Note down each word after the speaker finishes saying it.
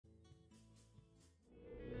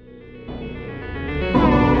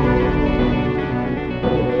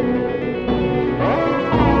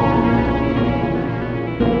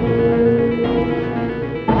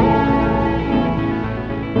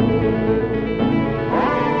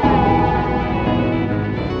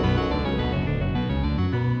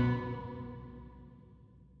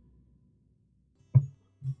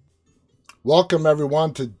Welcome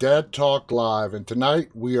everyone to Dead Talk Live, and tonight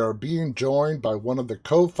we are being joined by one of the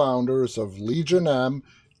co-founders of Legion M,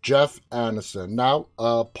 Jeff Annison. Now,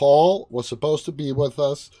 Paul was supposed to be with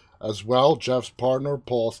us as well, Jeff's partner,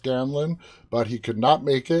 Paul Scanlon, but he could not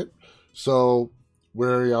make it, so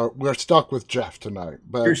we're stuck with Jeff tonight.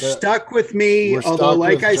 You're But stuck with me, we're although, stuck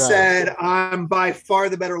like with I Jeff. said, I'm by far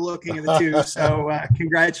the better looking of the two. So,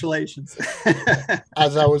 congratulations.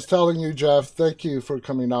 As I was telling you, Jeff, thank you for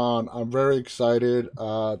coming on. I'm very excited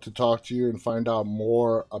to talk to you and find out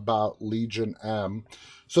more about Legion M.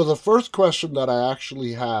 So the first question that I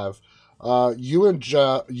actually have, you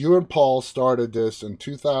and Paul started this in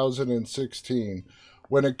 2016.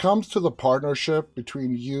 When it comes to the partnership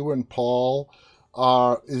between you and Paul,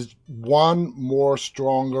 is one more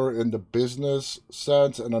stronger in the business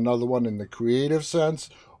sense and another one in the creative sense,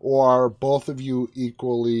 or are both of you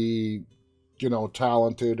equally,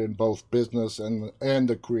 talented in both business and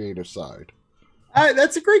the creative side?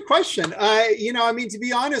 That's a great question. To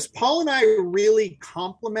be honest, Paul and I really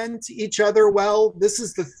complement each other well. This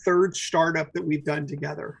is the third startup that we've done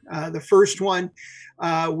together. The first one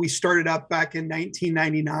we started up back in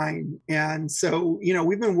 1999. And so,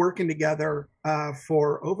 we've been working together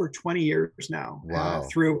for over 20 years now Wow.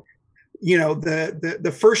 through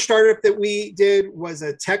the first startup that we did was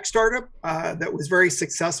a tech startup that was very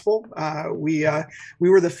successful. We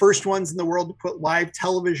were the first ones in the world to put live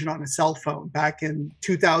television on a cell phone back in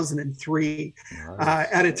 2003, Nice.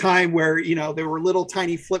 at a time where there were little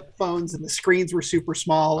tiny flip phones and the screens were super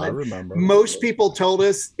small, I and remember. most people told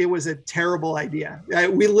us it was a terrible idea.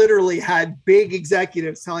 We literally had big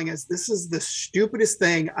executives telling us this is the stupidest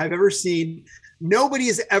thing I've ever seen. Nobody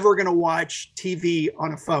is ever going to watch TV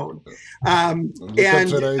on a phone. Look at And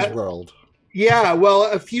today's world. Yeah,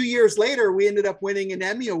 well, a few years later, we ended up winning an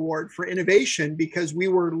Emmy Award for innovation because we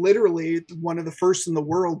were literally one of the first in the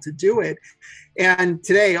world to do it. And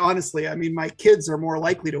today, honestly, I mean, my kids are more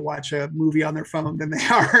likely to watch a movie on their phone than they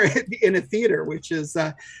are in a theater, which is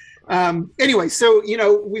anyway. So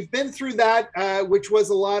we've been through that, which was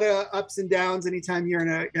a lot of ups and downs. Anytime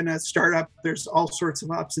you're in a startup, there's all sorts of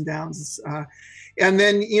ups and downs. And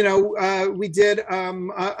then, we did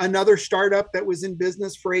another startup that was in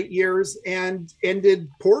business for 8 years and ended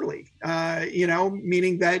poorly,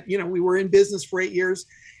 meaning that, we were in business for 8 years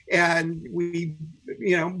and we,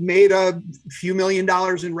 made a few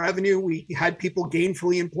 $1,000,000 in revenue. We had people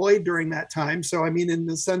gainfully employed during that time. So, I mean, in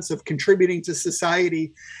the sense of contributing to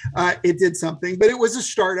society, it did something, but it was a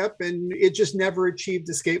startup and it just never achieved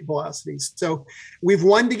escape velocity. So we've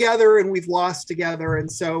won together and we've lost together.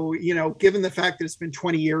 And so, given the fact that it's been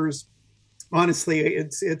 20 years, honestly,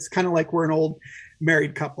 it's kind of like we're an old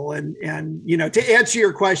married couple. And to answer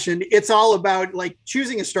your question, it's all about, like,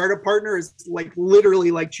 choosing a startup partner is like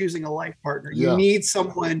literally like choosing a life partner. You Yeah. need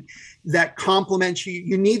someone that complements you.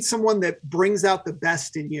 You need someone that brings out the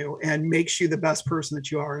best in you and makes you the best person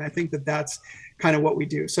that you are. And I think that that's kind of what we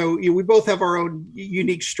do. So we both have our own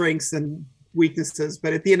unique strengths and weaknesses,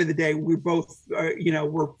 but at the end of the day, we both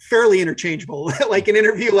we're fairly interchangeable. Like an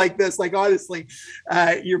interview like this, like, honestly,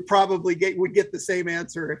 you probably would get the same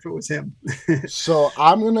answer if it was him. So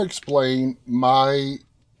I'm going to explain my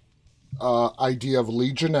idea of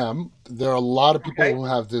Legion M. There are a lot of people Okay. who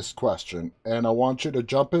have this question, and I want you to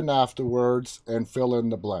jump in afterwards and fill in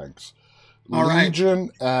the blanks. All right.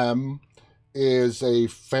 Legion M is a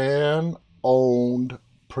fan owned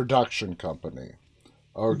production company.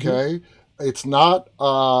 Mm-hmm. Okay? It's not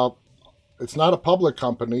it's not a public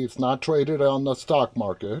company. It's not traded on the stock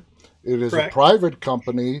market. It is a Correct. private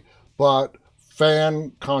company, but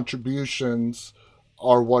fan contributions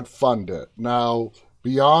are what fund it. Now,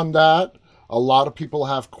 beyond that, a lot of people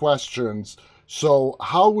have questions. So,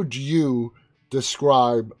 how would you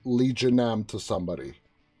describe Legion M to somebody?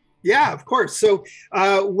 Yeah, of course. So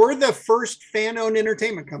we're the first fan-owned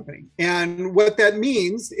entertainment company, and what that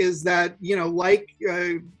means is that like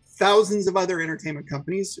thousands of other entertainment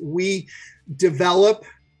companies, we develop,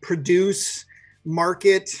 produce,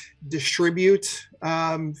 market, distribute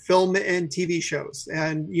film and TV shows.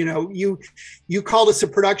 And you called us a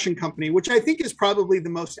production company, which I think is probably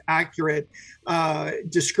the most accurate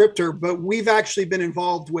descriptor. But we've actually been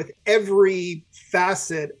involved with every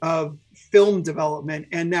facet of film development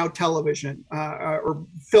and now television, or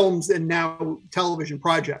films and now television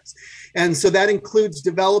projects. And so that includes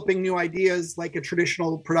developing new ideas like a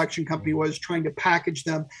traditional production company was, trying to package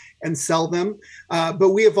them and sell them. But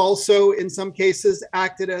we have also, in some cases,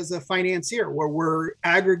 acted as a financier where we're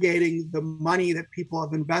aggregating the money that people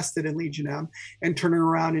have invested in Legion M and turning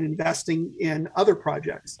around and investing in other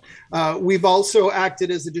projects. We've also acted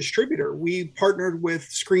as a distributor. We partnered with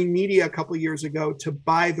Screen Media a couple of years ago to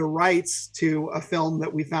buy the rights rights to a film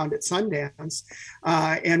that we found at Sundance,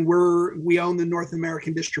 and we own the North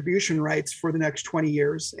American distribution rights for the next 20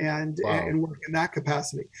 years, Wow. and work in that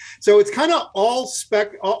capacity. So it's kind of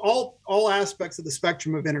all aspects of the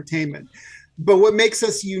spectrum of entertainment. But what makes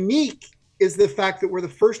us unique is the fact that we're the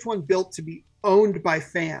first one built to be owned by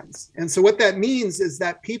fans. And so what that means is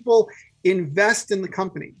that people invest in the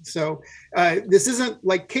company. So this isn't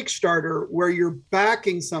like Kickstarter where you're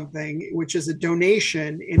backing something, which is a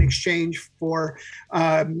donation in exchange for,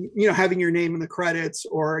 having your name in the credits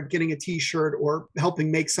or getting a T-shirt or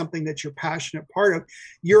helping make something that you're passionate part of.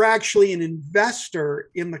 You're actually an investor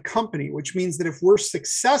in the company, which means that if we're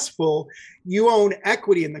successful, you own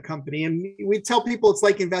equity in the company. And we tell people it's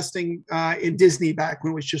like investing in Disney back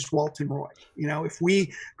when it was just Walt and Roy. If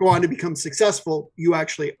we go on to become successful, you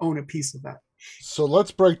actually own a piece of that. So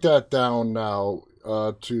let's break that down now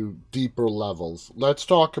to deeper levels. Let's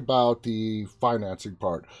talk about the financing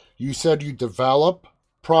part. You said you develop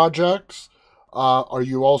projects. Are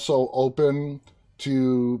you also open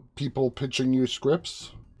to people pitching you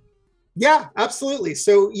scripts? Yeah, absolutely.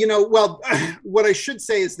 So, well, what I should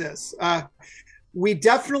say is this. We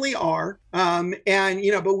definitely are.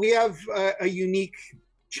 But we have a unique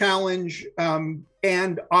challenge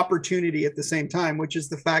and opportunity at the same time, which is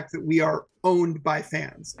the fact that we are owned by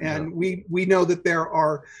fans. And we know that there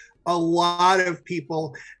are a lot of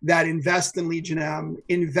people that invest in Legion M,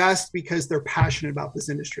 invest because they're passionate about this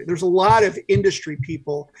industry. There's a lot of industry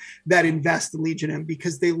people that invest in Legion M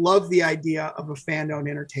because they love the idea of a fan-owned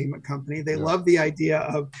entertainment company. They love the idea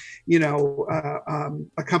of,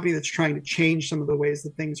 a company that's trying to change some of the ways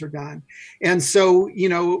that things are done. And so,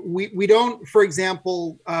 we don't, for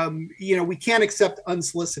example, we can't accept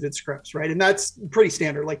unsolicited scripts, right? And that's pretty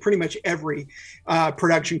standard. Like pretty much every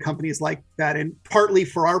production company is like that. And partly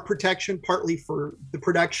for our protection, partly for the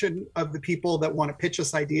production of the people that want to pitch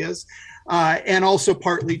us ideas, and also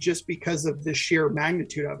partly just because of the sheer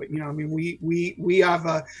magnitude of it. We have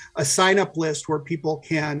a sign up list where people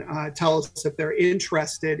can tell us if they're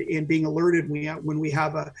interested in being alerted when we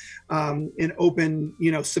have an open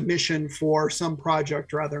submission for some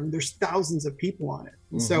project or other. I mean, there's thousands of people on it.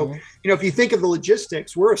 And so, if you think of the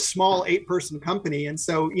logistics, we're a small 8-person company. And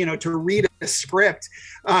so, to read a script,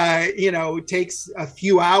 takes a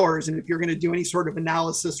few hours. And if you're going to do any sort of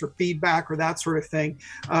analysis or feedback or that sort of thing,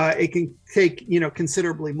 it can take,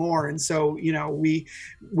 considerably more. And so,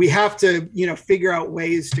 we have to, figure out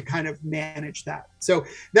ways to kind of manage that. So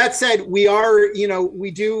that said, we are,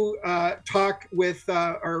 we do talk with,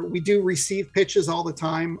 or we do receive pitches all the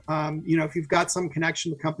time. If you've got some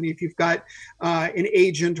connection to the company, if you've got an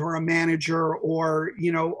agent or a manager, or,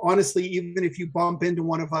 honestly, even if you bump into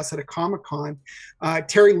one of us at a Comic-Con,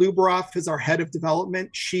 Terry Luberoff is our head of development.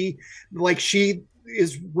 She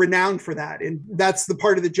is renowned for that. And that's the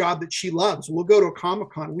part of the job that she loves. We'll go to a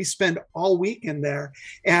Comic-Con. We spend all weekend there.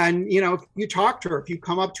 And, if you talk to her, if you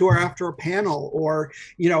come up to her after a panel or,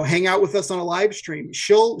 hang out with us on a live stream,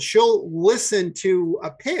 she'll listen to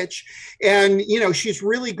a pitch. And, she's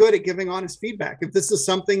really good at giving honest feedback. If this is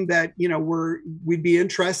something that, we'd be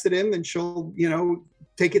interested in, then she'll,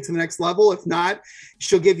 take it to the next level. If not,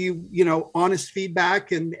 she'll give you, honest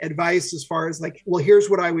feedback and advice as far as like, well,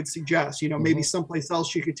 here's what I would suggest, maybe someplace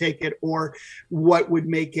else you could take it, or what would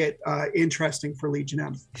make it interesting for Legion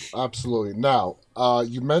M. Absolutely. Now,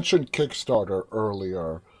 you mentioned Kickstarter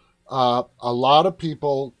earlier. A lot of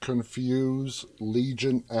people confuse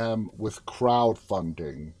Legion M with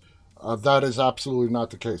crowdfunding. That is absolutely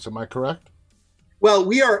not the case. Am I correct? Well,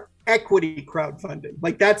 we are equity crowdfunding.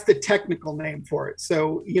 Like that's the technical name for it.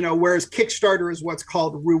 So, whereas Kickstarter is what's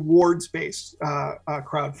called rewards-based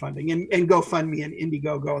crowdfunding, and GoFundMe and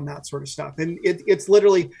Indiegogo and that sort of stuff. And it's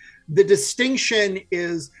literally, the distinction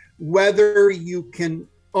is whether you can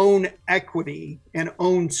own equity and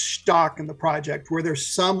own stock in the project where there's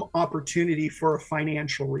some opportunity for a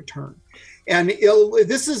financial return. And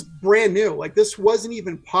this is brand new. Like this wasn't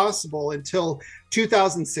even possible until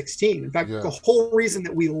 2016. In fact, the whole reason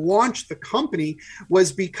that we launched the company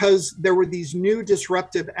was because there were these new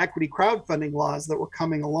disruptive equity crowdfunding laws that were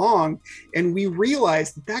coming along. And we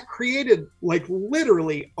realized that created like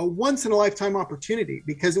literally a once in a lifetime opportunity,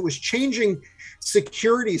 because it was changing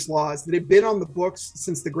securities laws that had been on the books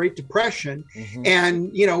since the Great Depression,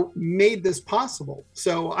 and, made this possible.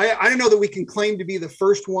 So I don't know that we can claim to be the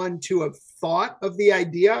first one to have thought of the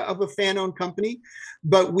idea of a fan-owned company,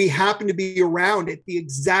 but we happen to be around at the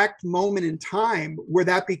exact moment in time where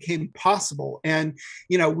that became possible. And,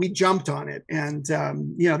 we jumped on it. And,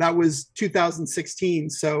 that was 2016.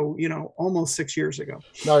 So, almost 6 years ago.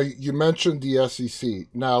 Now, you mentioned the SEC.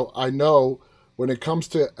 Now, I know when it comes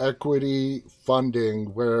to equity funding,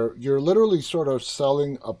 where you're literally sort of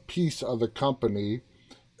selling a piece of the company.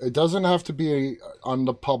 It doesn't have to be on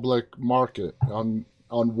the public market, on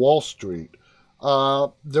Wall Street.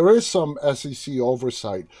 There is some SEC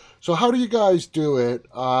oversight. So how do you guys do it?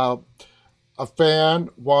 A fan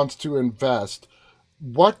wants to invest.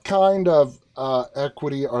 What kind of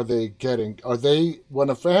equity are they getting? Are they, when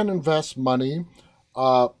a fan invests money,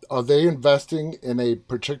 are they investing in a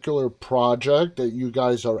particular project that you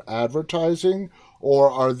guys are advertising, or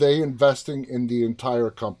are they investing in the entire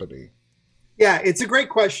company? Yeah, it's a great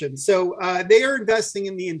question. So they are investing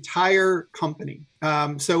in the entire company.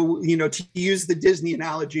 So, to use the Disney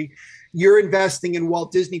analogy, you're investing in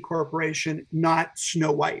Walt Disney Corporation, not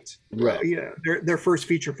Snow White, Yeah. their first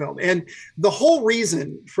feature film. And the whole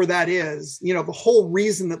reason for that is, the whole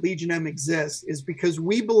reason that Legion M exists is because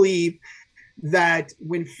we believe that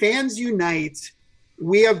when fans unite,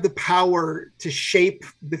 we have the power to shape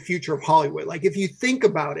the future of Hollywood. Like, if you think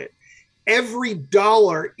about it, every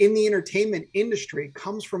dollar in the entertainment industry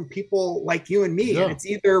comes from people like you and me. Yeah. And it's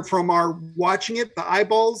either from our watching it, the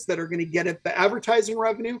eyeballs that are going to get it, the advertising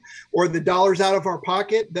revenue, or the dollars out of our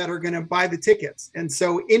pocket that are going to buy the tickets. And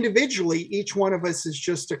so individually, each one of us is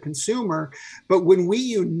just a consumer. But when we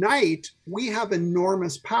unite, we have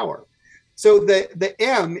enormous power. So the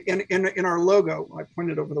M in our logo, I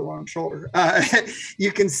pointed over the wrong shoulder.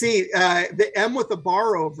 You can see the M with a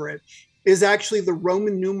bar over it is actually the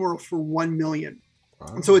Roman numeral for 1 million.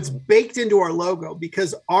 And so it's baked into our logo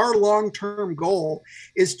because our long-term goal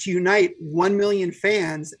is to unite 1 million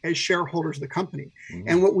fans as shareholders of the company. Mm-hmm.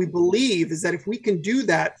 And what we believe is that if we can do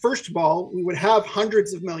that, first of all, we would have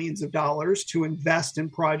hundreds of millions of dollars to invest in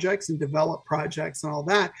projects and develop projects and all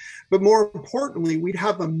that. But more importantly, we'd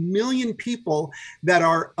have 1 million people that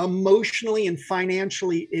are emotionally and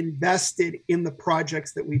financially invested in the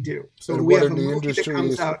projects that we do. So and we what have in a the movie industry that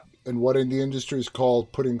comes is, out. and what in the industry is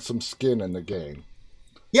called putting some skin in the game.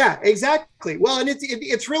 Yeah, exactly. Well, and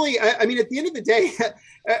it's really, I mean, at the end of the day,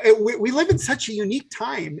 we live in such a unique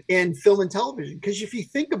time in film and television, because if you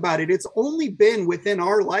think about it, it's only been within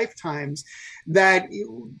our lifetimes that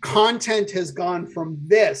content has gone from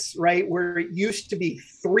this, right, where it used to be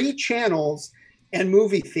 3 channels and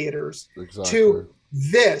movie theaters, exactly, to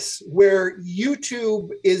this, where YouTube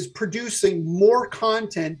is producing more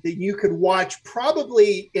content than you could watch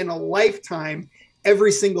probably in a lifetime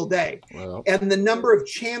every single day. Wow. And the number of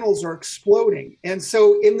channels are exploding. And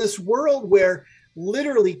so in this world where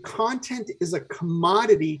literally content is a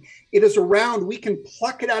commodity, it is around, we can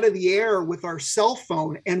pluck it out of the air with our cell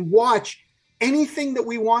phone and watch anything that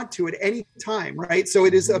we want to at any time, right? So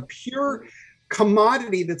it is a pure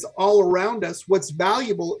commodity that's all around us. What's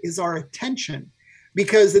valuable is our attention,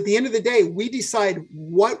 because at the end of the day, we decide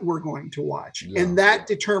what we're going to watch, and that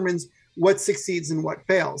determines what succeeds and what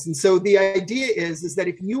fails. And so the idea is that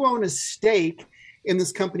if you own a stake in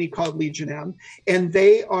this company called Legion M and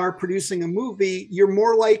they are producing a movie, you're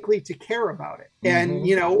more likely to care about it and,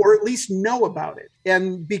 or at least know about it.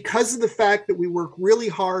 And because of the fact that we work really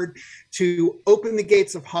hard to open the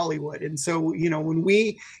gates of Hollywood. And so, when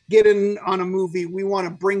we get in on a movie, we want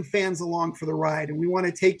to bring fans along for the ride, and we want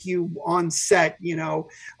to take you on set,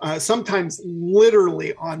 sometimes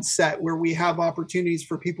literally on set, where we have opportunities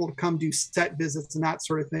for people to come do set visits and that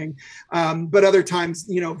sort of thing. But other times,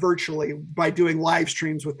 virtually, by doing live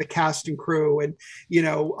streams with the cast and crew and,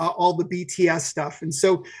 all the BTS stuff. And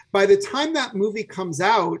so by the time that movie comes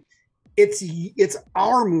out, it's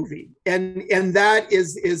our movie, and that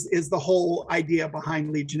is the whole idea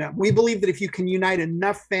behind Legion M. We believe that if you can unite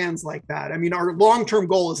enough fans like that, I mean, our long-term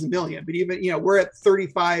goal is 1 million, but even we're at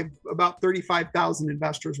about 35,000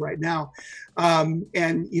 investors right now, and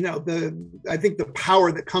I think the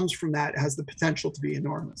power that comes from that has the potential to be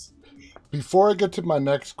enormous. Before I get to my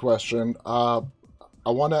next question, I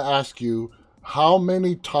want to ask you how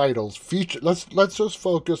many titles Let's just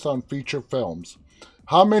focus on feature films.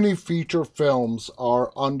 How many feature films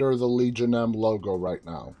are under the Legion M logo right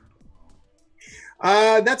now?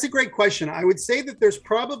 That's a great question. I would say that there's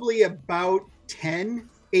probably about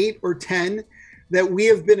 8 or 10 that we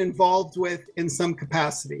have been involved with in some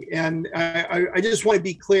capacity. And I just want to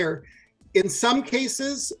be clear. In some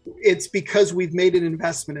cases, it's because we've made an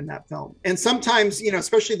investment in that film. And sometimes,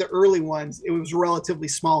 especially the early ones, it was a relatively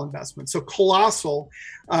small investment. So Colossal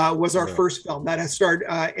was our first film that has starred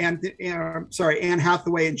Anne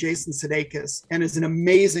Hathaway and Jason Sudeikis, and is an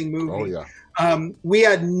amazing movie. Oh, yeah. We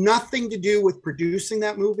had nothing to do with producing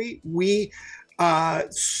that movie. We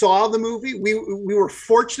saw the movie. We were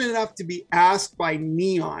fortunate enough to be asked by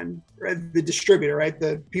Neon, right, the distributor, right,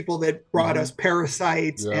 the people that brought us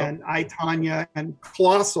Parasites and I, Tonya and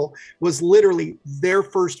Colossal was literally their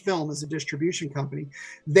first film as a distribution company.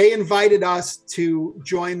 They invited us to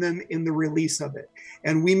join them in the release of it.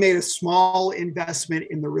 And we made a small investment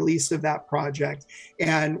in the release of that project.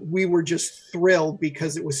 And we were just thrilled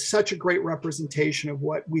because it was such a great representation of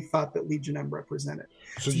what we thought that Legion M represented.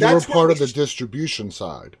 So you were part of the distribution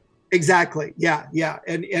side. Exactly. Yeah.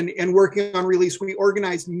 And working on release, we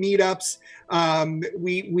organized meetups.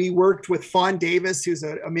 We worked with Fawn Davis, who's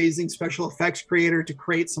an amazing special effects creator, to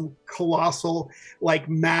create some colossal like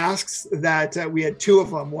masks that we had two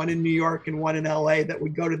of them, one in New York and one in LA, that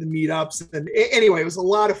would go to the meetups. And anyway, it was a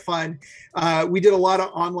lot of fun. We did a lot of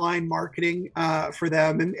online marketing for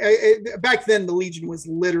them. And back then the Legion was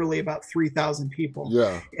literally about 3,000 people.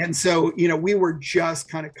 Yeah. And so, we were just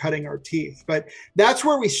kind of cutting our teeth, but that's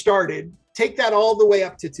where we started. Take that all the way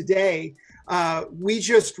up to today. We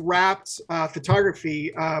just wrapped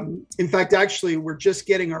photography. In fact, actually, we're just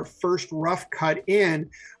getting our first rough cut in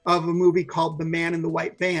of a movie called The Man in the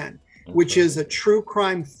White Van, which is a true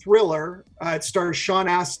crime thriller. It stars Sean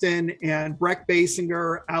Astin and Breck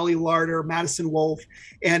Basinger, Ali Larder, Madison Wolfe,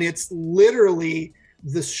 and it's literally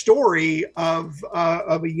the story of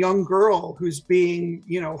a young girl who's being,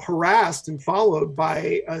 harassed and followed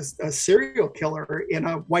by a serial killer in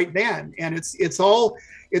a white van. And it's all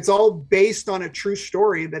based on a true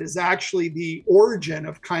story that is actually the origin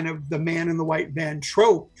of kind of the man in the white van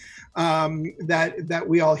trope that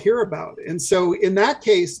we all hear about. And so in that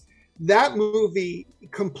case, that movie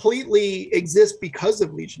completely exists because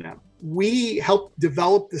of Legion M. We helped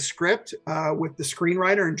develop the script with the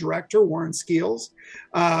screenwriter and director, Warren Skeels.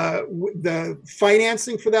 The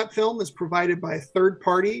financing for that film is provided by a third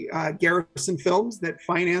party, Garrison Films, that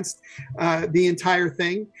financed the entire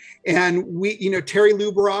thing. And we, Terry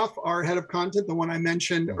Luberoff, our head of content, the one I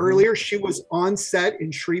mentioned earlier, she was on set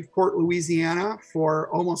in Shreveport, Louisiana for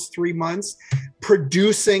almost 3 months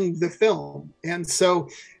producing the film. And so,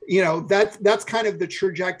 that's kind of the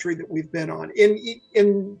trajectory that we've been on.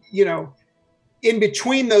 In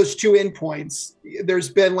between those two endpoints, there's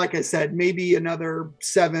been, like I said, maybe another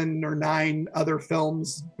 7 or 9 other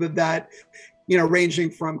films that, ranging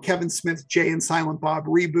from Kevin Smith, Jay and Silent Bob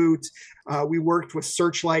reboot. We worked with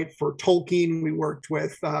Searchlight for Tolkien. We worked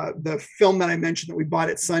with the film that I mentioned that we bought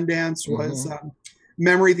at Sundance was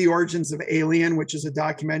Memory: The Origins of Alien, which is a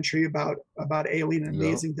documentary about Alien, an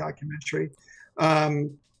amazing documentary.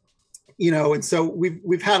 And so we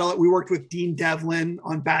worked with Dean Devlin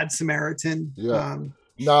on Bad Samaritan. Yeah.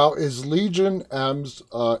 Now, is Legion M's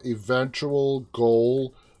eventual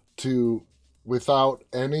goal to, without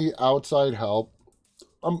any outside help,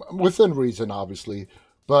 within reason, obviously,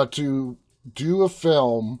 but to do a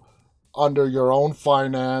film under your own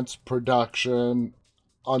finance, production,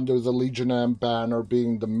 under the Legion M banner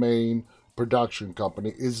being the main production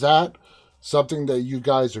company? Is that something that you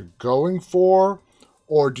guys are going for?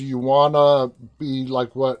 Or do you want to be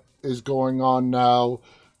like what is going on now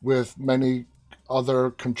with many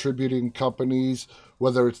other contributing companies,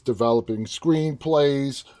 whether it's developing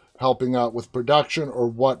screenplays, helping out with production, or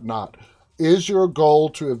whatnot? Is your goal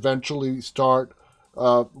to eventually start,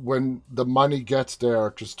 when the money gets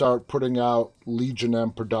there, to start putting out Legion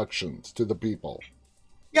M productions to the people?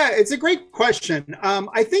 Yeah, it's a great question.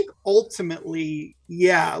 I think ultimately,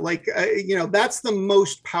 that's the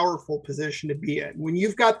most powerful position to be in. When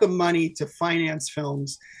you've got the money to finance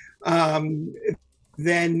films,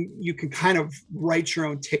 then you can kind of write your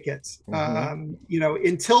own tickets.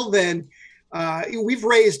 Until then, we've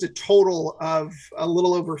raised a total of a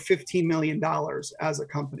little over $15 million as a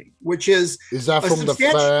company, which is that from the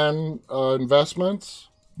fan investments?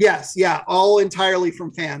 Yes, yeah, all entirely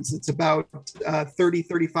from fans. It's about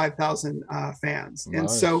 35,000 fans. Nice. And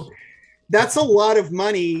so that's a lot lot of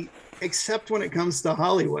money, except when it comes to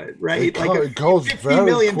Hollywood, right? It goes $50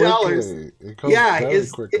 million.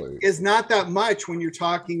 Is not that much when you're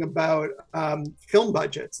talking about film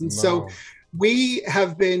budgets. And so we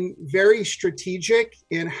have been very strategic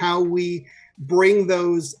in how we bring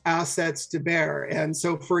those assets to bear. And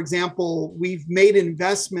so, for example, we've made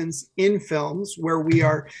investments in films where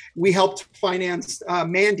we helped finance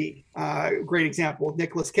Mandy, great example,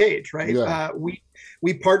 Nicolas Cage, right? Yeah.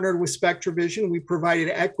 We partnered with SpectraVision. We provided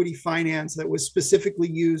equity finance that was specifically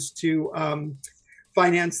used to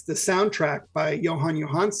finance the soundtrack by Johan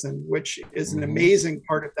Johansson, which is an amazing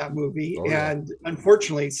part of that movie. And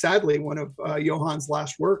unfortunately, sadly, one of Johan's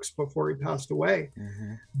last works before he passed away.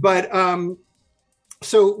 But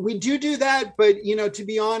So we do that, but to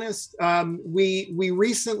be honest, we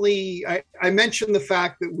recently I mentioned the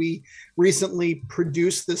fact that we recently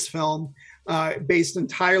produced this film based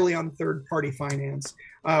entirely on third party finance.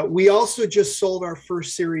 We also just sold our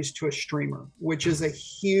first series to a streamer, which is a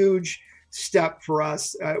huge step for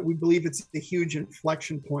us. We believe it's a huge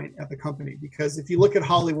inflection point at the company, because if you look at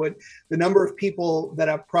Hollywood, the number of people that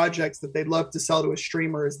have projects that they'd love to sell to a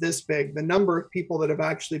streamer is this big. The number of people that have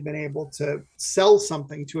actually been able to sell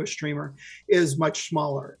something to a streamer is much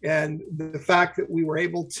smaller. And the fact that we were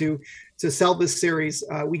able to sell this series,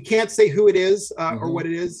 we can't say who it is or what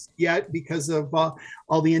it is yet because of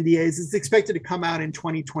all the NDAs. It's expected to come out in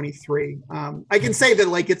 2023. I can say that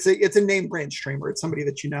like it's a name brand streamer. It's somebody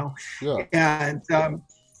that you know. Yeah. And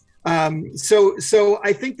so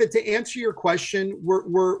I think that to answer your question,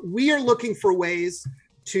 we are looking for ways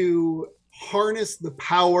to harness the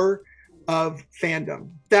power of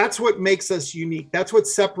fandom. That's what makes us unique. That's what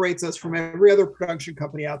separates us from every other production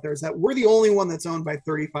company out there, is that we're the only one that's owned by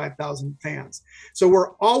 35,000 fans. So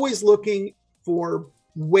we're always looking for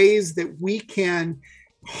ways that we can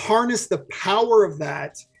harness the power of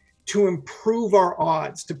that to improve our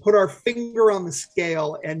odds, to put our finger on the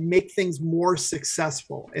scale and make things more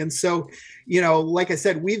successful. And so, like I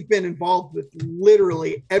said, we've been involved with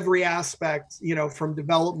literally every aspect, from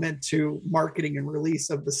development to marketing and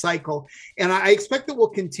release of the cycle. And I expect that we'll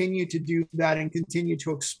continue to do that and continue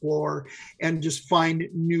to explore and just find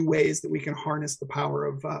new ways that we can harness the power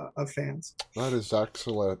of fans. That is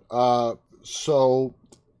excellent. So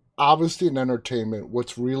obviously in entertainment,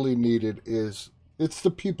 what's really needed is it's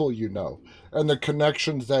the people and the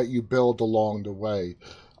connections that you build along the way.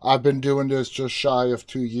 I've been doing this just shy of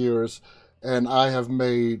 2 years, and I have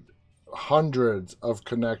made hundreds of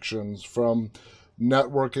connections, from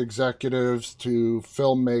network executives to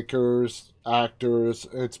filmmakers, actors.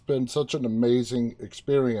 It's been such an amazing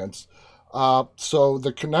experience. So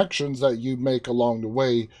the connections that you make along the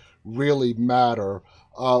way really matter.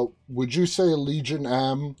 Would you say Legion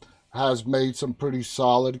M has made some pretty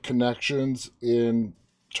solid connections in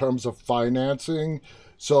terms of financing?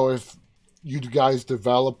 So if you guys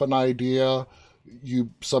develop an idea, you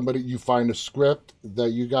find a script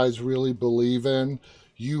that you guys really believe in,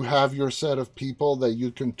 you have your set of people that you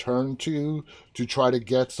can turn to try to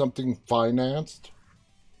get something financed?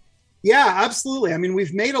 Yeah, absolutely. I mean,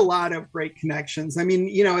 we've made a lot of great connections. I mean,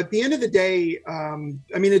 at the end of the day,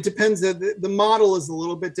 it depends. The model is a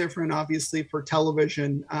little bit different, obviously, for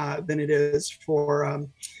television than it is for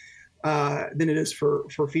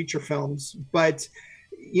feature films. But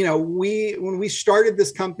when we started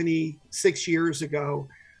this company 6 years ago,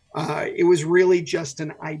 it was really just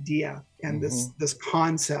an idea and this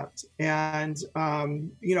concept. And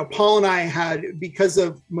Paul and I had, because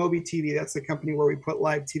of Mobi TV, that's the company where we put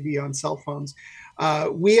live TV on cell phones,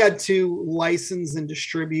 we had to license and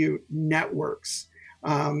distribute networks.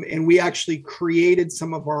 And we actually created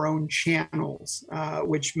some of our own channels,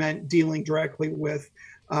 which meant dealing directly with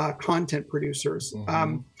content producers.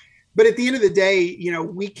 But at the end of the day,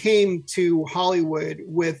 we came to Hollywood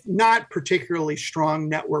with not particularly strong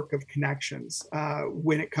network of connections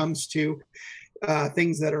when it comes to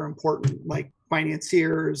things that are important, like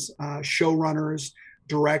financiers, showrunners,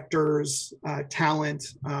 directors, talent,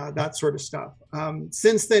 that sort of stuff.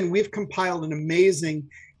 Since then, we've compiled an amazing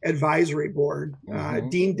advisory board.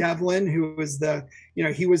 Dean Devlin, who was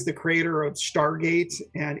he was the creator of Stargate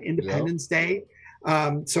and Independence Day.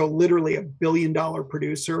 So literally $1 billion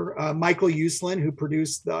producer. Michael Uslan, who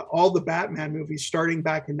produced all the Batman movies starting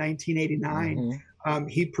back in 1989.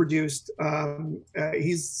 He produced,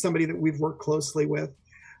 he's somebody that we've worked closely with.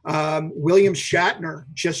 William Shatner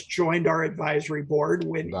just joined our advisory board,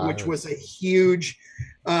 which was a huge,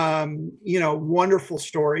 wonderful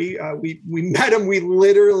story. We met him, we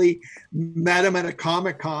literally met him at a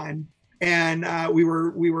Comic-Con. And we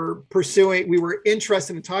were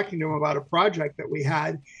interested in talking to him about a project that we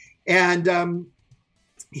had, and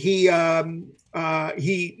he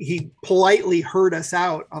politely heard us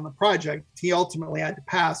out on the project. He ultimately had to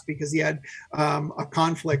pass because he had a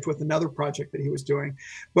conflict with another project that he was doing.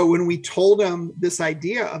 But when we told him this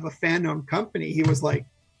idea of a fan-owned company, he was like,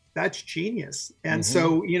 "That's genius." And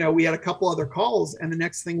so we had a couple other calls, and the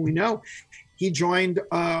next thing we know, he joined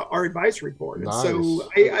our advisory board. Nice. And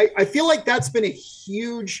so I feel like that's been a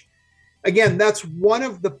huge, again, that's one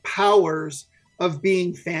of the powers of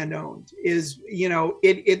being fan owned is,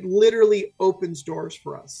 it literally opens doors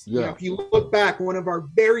for us. Yeah. If you look back, one of our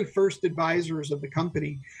very first advisors of the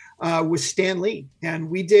company was Stan Lee. And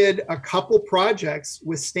we did a couple projects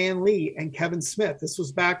with Stan Lee and Kevin Smith. This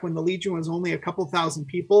was back when the Legion was only a couple thousand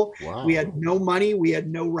people. Wow. We had no money. We had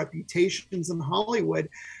no reputations in Hollywood.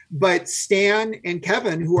 But Stan and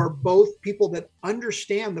Kevin, who are both people that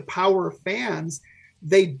understand the power of fans,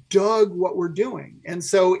 they dug what we're doing. And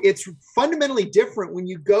so it's fundamentally different when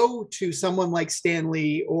you go to someone like Stan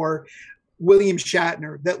Lee or William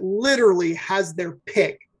Shatner that literally has their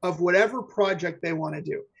pick of whatever project they want to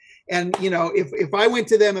do. And, if I went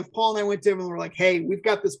to them, if Paul and I went to them and we're like, hey, we've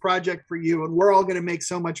got this project for you and we're all going to make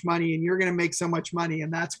so much money and you're going to make so much money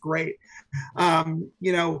and that's great.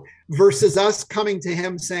 Versus us coming to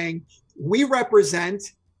him saying, we represent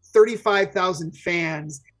 35,000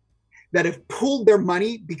 fans that have pooled their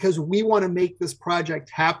money because we want to make this project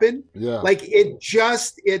happen. Yeah. Like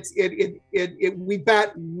we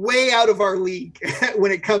bat way out of our league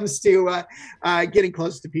when it comes to getting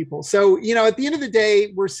close to people. So, at the end of the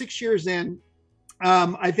day, we're 6 years in.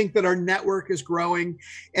 I think that our network is growing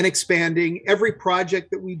and expanding. Every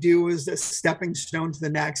project that we do is a stepping stone to the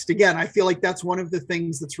next. Again, I feel like that's one of the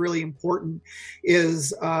things that's really important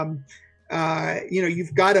is,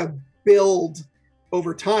 you've got to build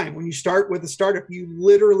over time. When you start with a startup, you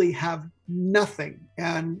literally have nothing.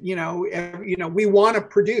 And, we want to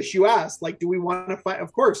produce, you asked, like, do we want to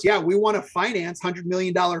of course, yeah, we want to finance $100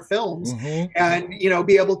 million films and,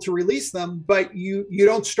 be able to release them. But you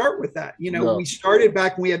don't start with that. No. We started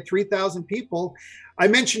back when we had 3,000 people. I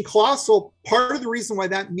mentioned Colossal. Part of the reason why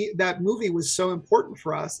that movie was so important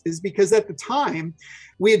for us is because at the time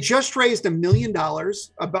we had just raised $1 million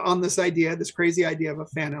on this crazy idea of a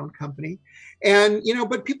fan-owned company. And,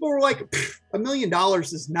 but people were like, $1 million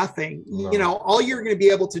is nothing. No. All you're going to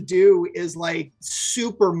be able to do is like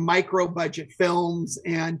super micro budget films.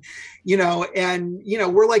 And,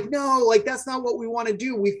 we're like, no, like, that's not what we want to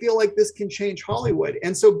do. We feel like this can change Hollywood.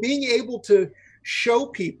 And so being able to show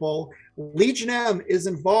people Legion M is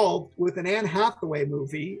involved with an Anne Hathaway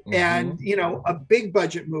movie and, a big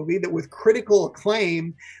budget movie that with critical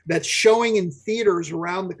acclaim that's showing in theaters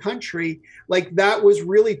around the country, like that was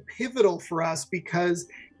really pivotal for us because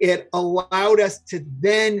it allowed us to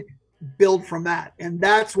then build from that. And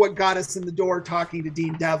that's what got us in the door talking to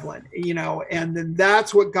Dean Devlin, and then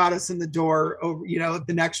that's what got us in the door over,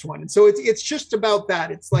 the next one. And so it's just about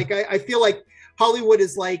that. It's like, I feel like Hollywood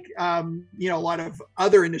is like, a lot of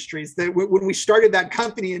other industries that when we started that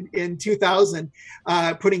company in 2000,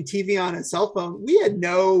 putting TV on a cell phone, we had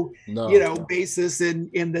no. basis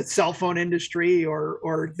in the cell phone industry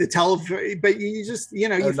or the telephone, but you just, you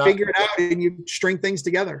figure it out and you string things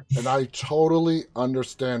together. And I totally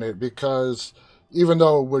understand it because even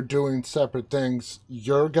though we're doing separate things,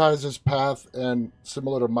 your guys' path and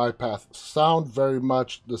similar to my path sound very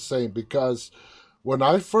much the same because when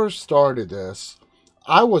I first started this,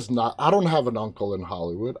 I don't have an uncle in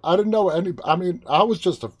Hollywood. I didn't know I was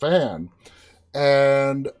just a fan.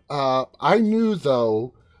 And I knew,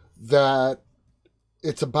 though, that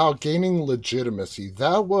it's about gaining legitimacy.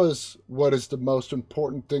 That was what is the most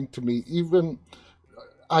important thing to me. Even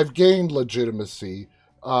I've gained legitimacy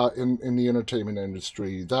in the entertainment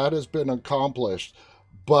industry. That has been accomplished.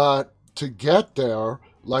 But to get there,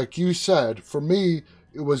 like you said, for me,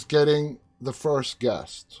 it was getting the first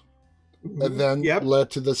guest, and then led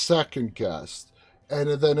to the second guest, and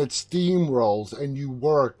then it steamrolls, and you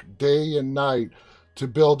work day and night to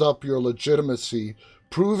build up your legitimacy,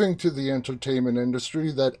 proving to the entertainment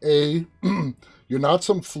industry that you're not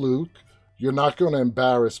some fluke, you're not going to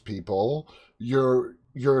embarrass people, you're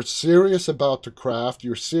serious about the craft,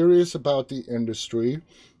 you're serious about the industry,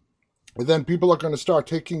 and then people are going to start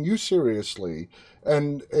taking you seriously.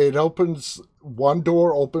 And it opens, one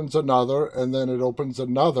door opens another, and then it opens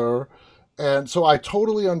another. And so I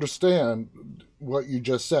totally understand what you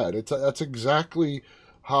just said. That's exactly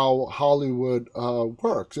how Hollywood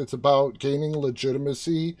works. It's about gaining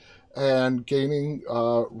legitimacy and gaining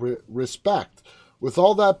respect. With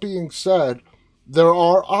all that being said, there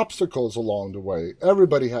are obstacles along the way.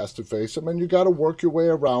 Everybody has to face them, and you got to work your way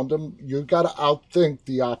around them. You got to outthink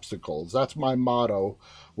the obstacles. That's my motto.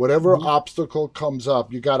 Whatever obstacle comes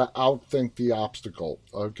up, you got to outthink the obstacle,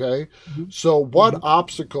 okay? So what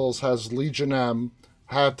obstacles has Legion M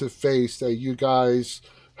had to face that you guys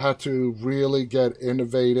had to really get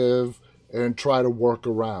innovative and try to work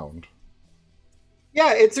around?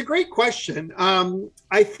 Yeah, it's a great question.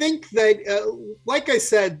 I think that, like I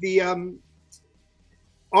said,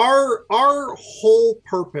 our whole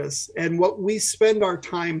purpose and what we spend our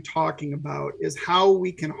time talking about is how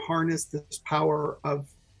we can harness this power of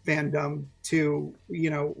fandom to,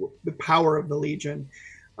 the power of the Legion,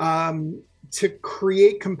 to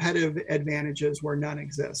create competitive advantages where none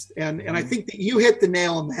exist. And I think that you hit the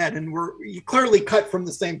nail on the head, and you clearly cut from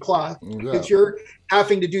the same cloth, because you're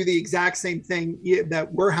having to do the exact same thing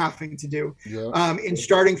that we're having to do, in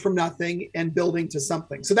starting from nothing and building to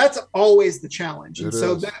something. So that's always the challenge. And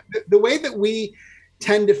so the way that we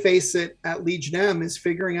tend to face it at Legion M is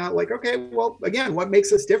figuring out, like, okay, well, again, what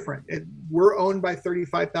makes us different? We're owned by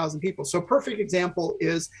 35,000 people. So a perfect example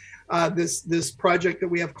is this project that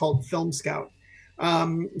we have called Film Scout.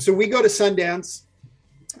 So we go to Sundance,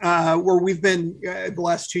 where we've been the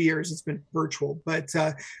last 2 years. It's been virtual, but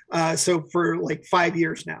so for like 5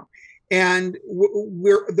 years now. And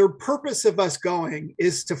the purpose of us going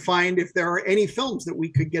is to find if there are any films that we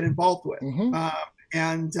could get involved with.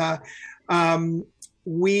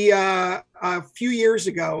 We a few years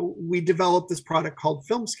ago, we developed this product called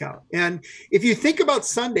Film Scout. And if you think about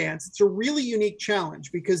Sundance, it's a really unique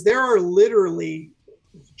challenge, because there are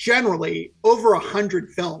generally over 100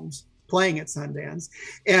 films playing at Sundance,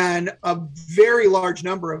 and a very large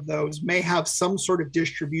number of those may have some sort of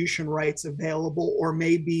distribution rights available, or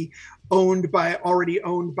may be already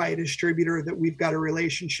owned by a distributor that we've got a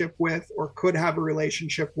relationship with, or could have a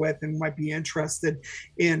relationship with, and might be interested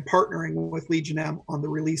in partnering with Legion M on the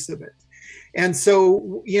release of it. And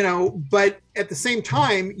so, but at the same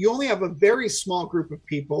time, you only have a very small group of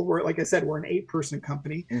people. Like I said, we're an 8-person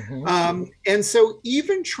company. And so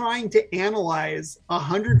even trying to analyze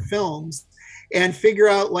 100 films and figure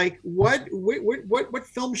out, like, what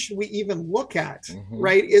film should we even look at,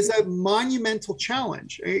 right, is a monumental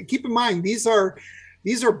challenge. Keep in mind, these are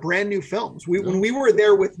brand new films. When we were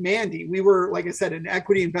there with Mandy, we were, like I said, an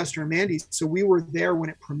equity investor in Mandy. So we were there when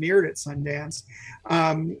it premiered at Sundance.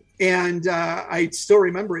 And I still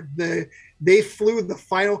remember it. They flew the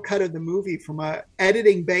final cut of the movie from a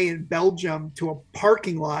editing bay in Belgium to a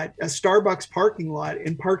parking lot, a Starbucks parking lot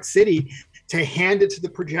in Park City, to hand it to the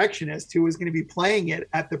projectionist who was going to be playing it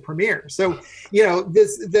at the premiere. So,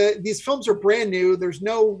 these films are brand new. There's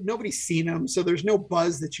nobody's seen them. So there's no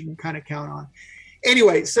buzz that you can kind of count on.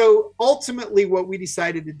 Anyway, so ultimately what we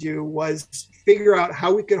decided to do was figure out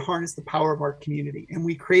how we could harness the power of our community. And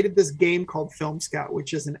we created this game called Film Scout,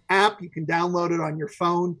 which is an app. You can download it on your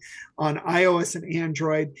phone, on iOS and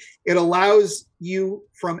Android. It allows you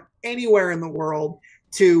from anywhere in the world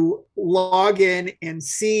to log in and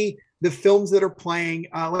see the films that are playing.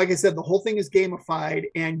 Like I said, the whole thing is gamified,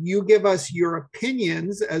 and you give us your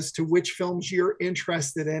opinions as to which films you're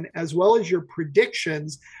interested in, as well as your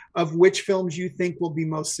predictions of which films you think will be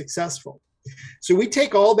most successful. So we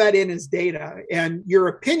take all that in as data, and your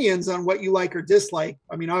opinions on what you like or dislike.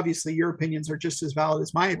 I mean, obviously your opinions are just as valid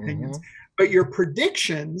as my opinions, but your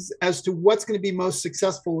predictions as to what's going to be most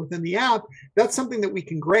successful within the app, that's something that we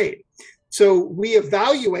can grade. So we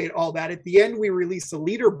evaluate all that. At the end, we release a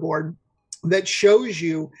leaderboard that shows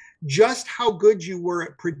you just how good you were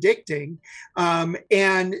at predicting,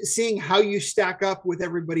 and seeing how you stack up with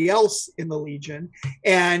everybody else in the Legion.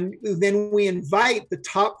 And then we invite the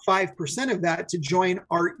top 5% of that to join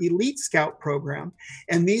our Elite Scout program.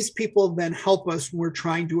 And these people then help us when we're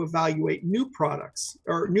trying to evaluate new products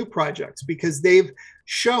or new projects, because they've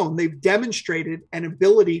demonstrated an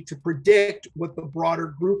ability to predict what the broader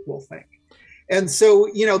group will think. And so,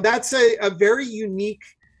 that's a very unique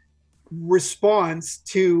response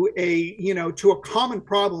to a common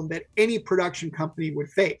problem that any production company would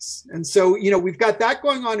face. And so, we've got that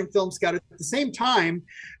going on in Film Scout. At the same time,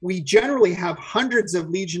 we generally have hundreds of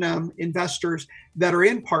Legion M investors that are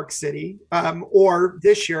in Park City, or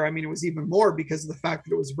this year, it was even more because of the fact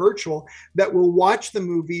that it was virtual, that will watch the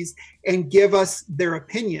movies and give us their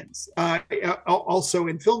opinions, also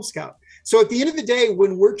in Film Scout. So at the end of the day,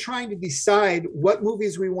 when we're trying to decide what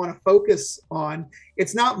movies we want to focus on,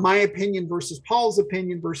 it's not my opinion versus Paul's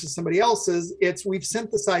opinion versus somebody else's. We've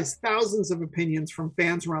synthesized thousands of opinions from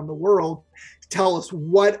fans around the world to tell us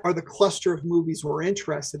what are the cluster of movies we're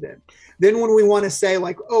interested in. Then when we want to say,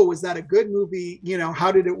 like, oh, was that a good movie?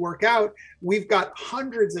 How did it work out? We've got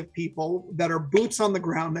hundreds of people that are boots on the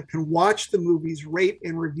ground that can watch the movies, rate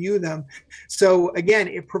and review them. So again,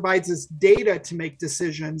 it provides us data to make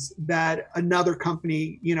decisions that another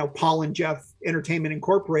company, Paul and Jeff Entertainment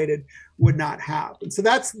Incorporated, would not have. And so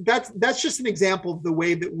that's just an example of the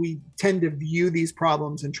way that we tend to view these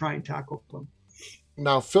problems and try and tackle them.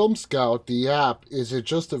 Now, Film Scout, the app, is it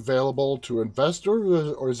just available to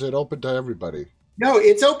investors, or is it open to everybody? No,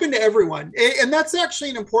 it's open to everyone, and that's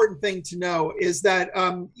actually an important thing to know. Is that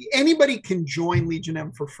anybody can join Legion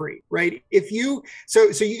M for free, right? If you so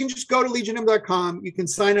you can just go to legionm.com. You can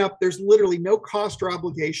sign up. There's literally no cost or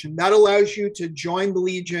obligation. That allows you to join the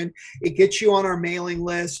Legion. It gets you on our mailing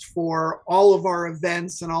list for all of our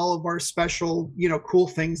events and all of our special, cool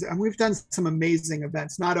things. And we've done some amazing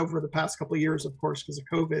events, not over the past couple of years, of course, because of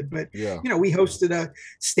COVID, but Yeah. we hosted a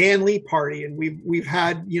Stan Lee party, and we've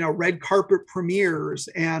had red carpet premieres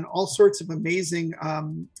and all sorts of amazing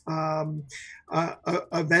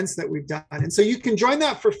events that we've done. And so you can join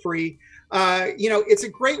that for free. It's a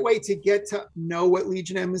great way to get to know what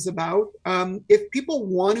Legion M is about. If people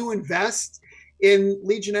want to invest in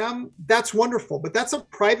Legion M, that's wonderful, but that's a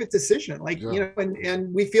private decision. Yeah.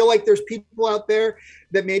 And we feel like there's people out there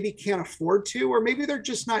that maybe can't afford to, or maybe they're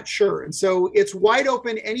just not sure. And so it's wide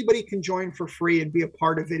open. Anybody can join for free and be a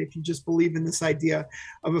part of it if you just believe in this idea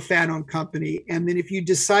of a fan-owned company. And then if you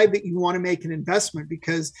decide that you want to make an investment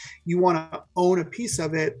because you want to own a piece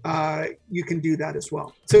of it, you can do that as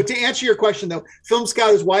well. So to answer your question, though, Film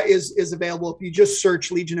Scout is available. If you just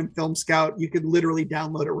search Legion and Film Scout, you could literally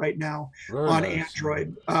download it right now Very on nice.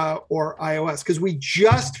 Android or iOS, because we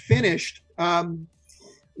just finished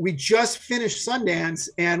Sundance,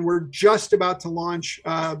 and we're just about to launch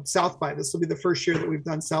South by. This will be the first year that we've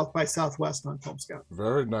done South by Southwest on Film Scout.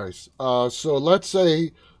 Very nice. So let's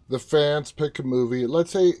say the fans pick a movie.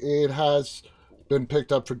 Let's say it has been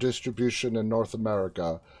picked up for distribution in North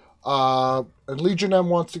America. And Legion M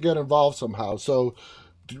wants to get involved somehow. So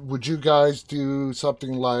would you guys do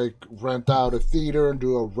something like rent out a theater and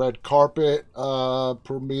do a red carpet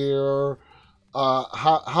premiere?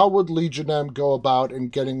 How would Legion M go about in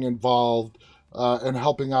getting involved and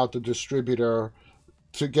helping out the distributor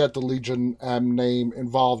to get the Legion M name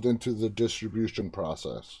involved into the distribution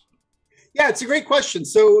process? Yeah, it's a great question.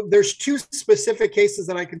 So there's two specific cases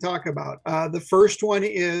that I can talk about. The first one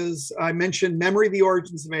is, I mentioned Memory: The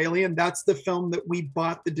Origins of Alien. That's the film that we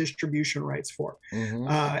bought the distribution rights for Mm-hmm.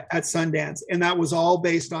 at Sundance. And that was all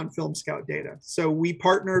based on Film Scout data. So we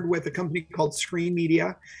partnered with a company called Screen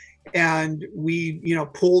Media, and we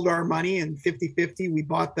pooled our money, and 50-50 we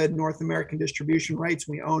bought the North American distribution rights.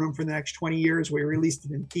 We own them for the next 20 years. We released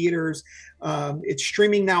it in theaters. It's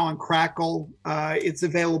streaming now on Crackle. It's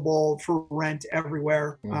available for rent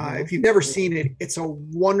everywhere. Mm-hmm. If you've never seen it, it's a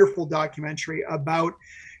wonderful documentary about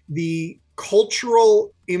the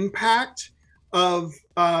cultural impact of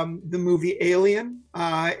the movie Alien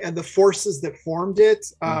and the forces that formed it,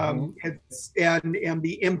 and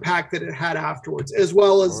the impact that it had afterwards, as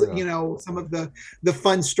well as some of the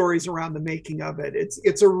fun stories around the making of it.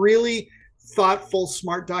 It's a really thoughtful,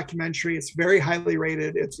 smart documentary. It's very highly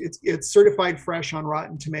rated. It's certified fresh on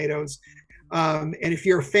Rotten Tomatoes. And if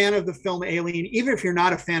you're a fan of the film Alien, even if you're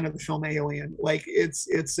not a fan of the film Alien, like it's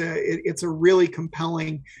a really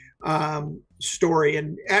compelling story.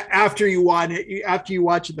 And after you watch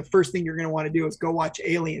it, the first thing you're going to want to do is go watch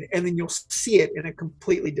Alien, and then you'll see it in a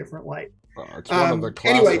completely different light. It's one of the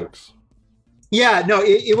Anyway, classics. yeah, no,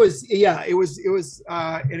 it was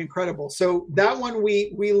an incredible. So that one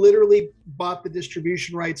we literally bought the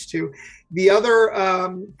distribution rights to. The other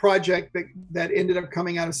project that ended up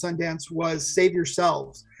coming out of Sundance was Save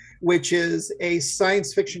Yourselves, which is a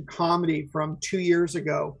science fiction comedy from 2 years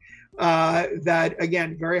ago. That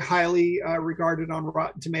again, very highly regarded on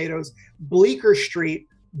Rotten Tomatoes. Bleecker Street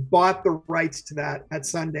bought the rights to that at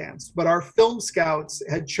Sundance, but our film scouts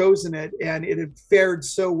had chosen it, and it had fared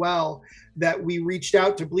so well that we reached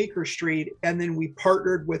out to Bleecker Street, and then we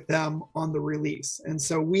partnered with them on the release. And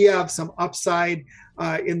so we have some upside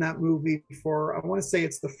in that movie for, I want to say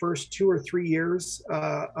it's the first 2 or 3 years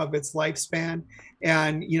of its lifespan.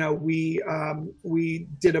 And we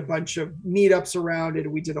did a bunch of meetups around it.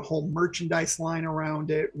 We did a whole merchandise line around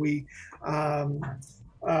it. We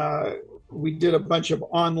did a bunch of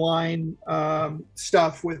online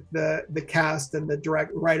stuff with the cast and the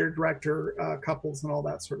writer director couples and all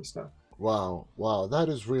that sort of stuff. Wow, that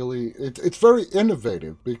is really it's very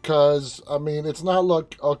innovative, because I mean it's not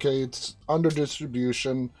like, okay, it's under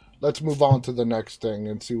distribution, let's move on to the next thing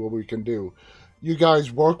and see what we can do. You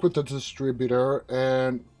guys work with the distributor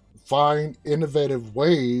and find innovative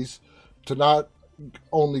ways to not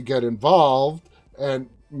only get involved and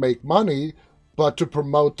make money, but to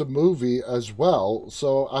promote the movie as well.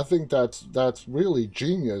 So I think that's really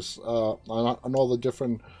genius on all the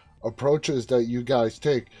different approaches that you guys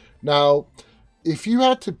take. Now, if you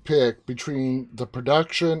had to pick between the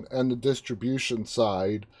production and the distribution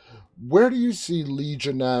side, where do you see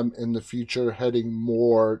Legion M in the future heading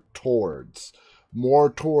more towards?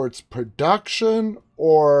 More towards production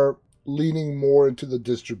or leaning more into the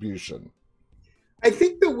distribution? I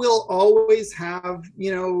think that we'll always have,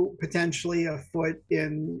 potentially a foot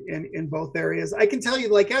in both areas. I can tell you,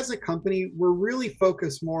 like as a company, we're really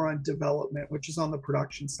focused more on development, which is on the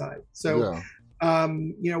production side. So,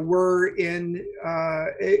 Yeah. we're in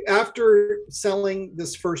after selling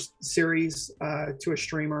this first series to a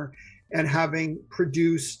streamer and having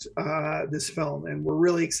produced this film, and we're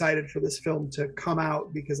really excited for this film to come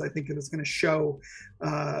out because I think it is going to show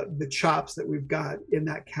the chops that we've got in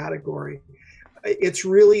that category. It's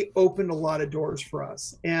really opened a lot of doors for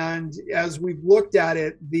us. And as we've looked at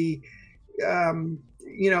it, the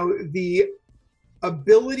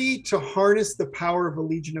ability to harness the power of a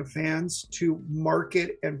legion of fans to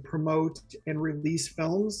market and promote and release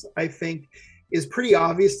films, I think, is pretty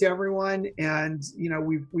obvious to everyone. And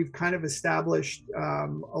we've kind of established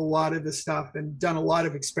a lot of the stuff and done a lot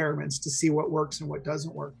of experiments to see what works and what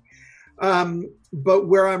doesn't work. But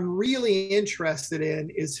where I'm really interested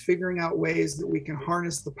in is figuring out ways that we can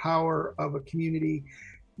harness the power of a community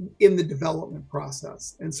in the development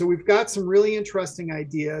process. And so we've got some really interesting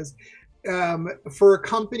ideas for a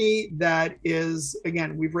company that is,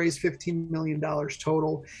 again, we've raised $15 million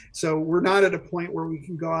total. So we're not at a point where we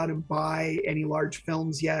can go out and buy any large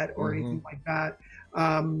films yet or anything like that.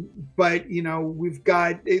 But, we've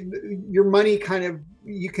got your money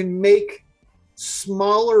you can make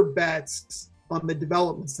smaller bets on the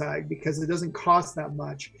development side because it doesn't cost that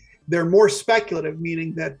much. They're more speculative,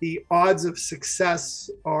 meaning that the odds of success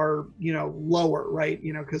are, lower, right?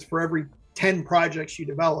 Because for every 10 projects you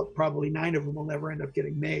develop, probably 9 of them will never end up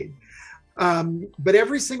getting made. But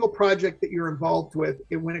every single project that you're involved with,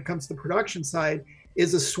 when it comes to the production side,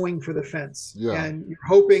 is a swing for the fence. Yeah. And you're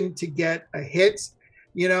hoping to get a hit,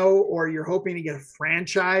 or you're hoping to get a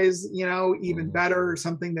franchise, even better, or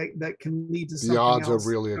something that can lead to something else. The odds are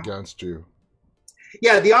really against you.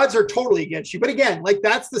 Yeah, the odds are totally against you. But again, like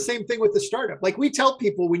that's the same thing with the startup. Like we tell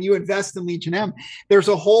people when you invest in Legion M, there's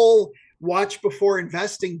a whole watch before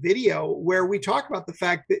investing video where we talk about the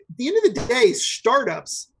fact that at the end of the day,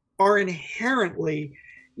 startups are inherently,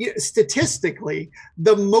 statistically,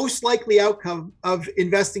 the most likely outcome of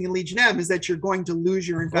investing in Legion M is that you're going to lose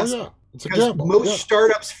your investment. Oh, yeah. It's a because gamble. most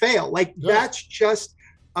startups fail. Like that's just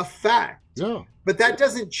a fact. Yeah. But that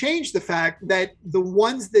doesn't change the fact that the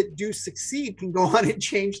ones that do succeed can go on and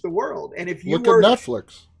change the world. And if you look at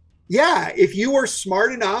Netflix. Yeah, if you were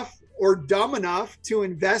smart enough or dumb enough to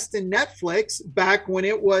invest in Netflix back when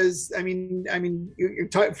it was, forget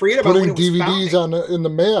about putting when it was DVDs in the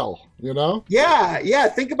mail, Yeah.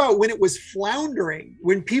 Think about when it was floundering,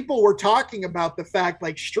 when people were talking about the fact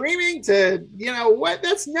like streaming to,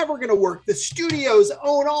 that's never going to work. The studios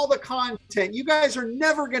own all the content. You guys are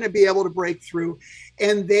never going to be able to break through.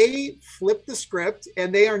 And they flipped the script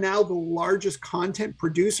and they are now the largest content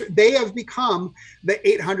producer. They have become the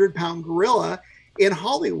 800-pound gorilla in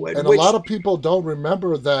Hollywood. And a lot of people don't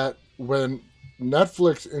remember that when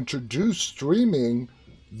Netflix introduced streaming,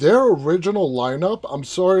 their original lineup, I'm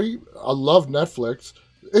sorry, I love Netflix,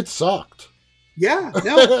 it sucked. Yeah,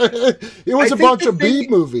 no. It was a bunch of B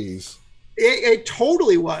movies. It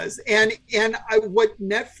totally was. And what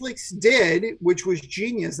Netflix did, which was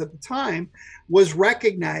genius at the time, was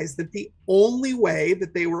recognize that the only way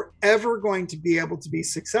that they were ever going to be able to be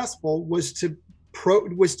successful was to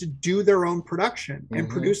do their own production and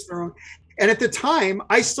produce their own. And at the time,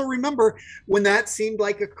 I still remember when that seemed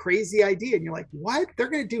like a crazy idea. And you're like, what? They're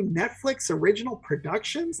going to do Netflix original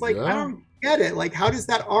productions? Like, I don't get it. Like, how does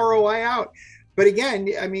that ROI out? But again,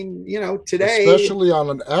 today, especially on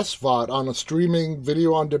an SVOD, on a streaming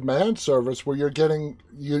video on demand service where you're getting,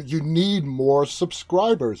 you need more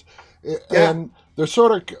subscribers. And they're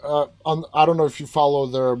sort of, I don't know if you follow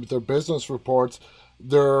their business reports,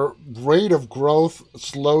 their rate of growth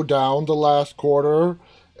slowed down the last quarter,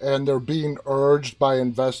 and they're being urged by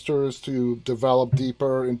investors to develop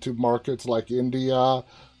deeper into markets like India,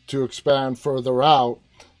 to expand further out.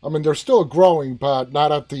 I mean, they're still growing, but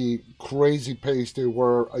not at the crazy pace they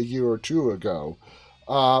were a year or two ago.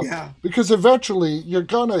 Because eventually you're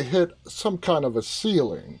going to hit some kind of a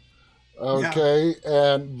ceiling, okay?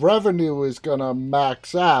 And revenue is going to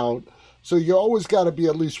max out. So you always got to be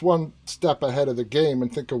at least one step ahead of the game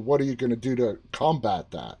and think of what are you going to do to combat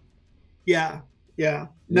that. Yeah.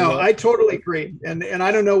 No, I totally agree. And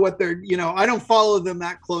I don't know what they're, I don't follow them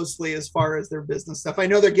that closely as far as their business stuff. I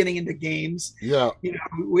know they're getting into games. Yeah.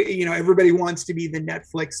 Everybody wants to be the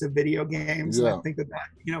Netflix of video games. Yeah. And I think that,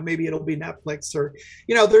 maybe it'll be Netflix or,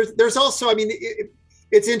 there's also,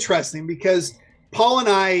 it's interesting because Paul and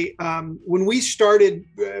I, when we started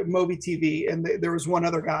Moby TV, and there was one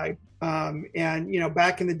other guy, and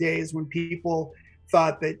back in the days when people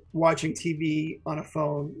thought that watching TV on a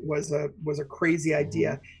phone was a crazy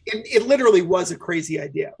idea. It literally was a crazy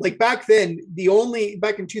idea. Like back then,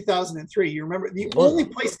 back in 2003, you remember the only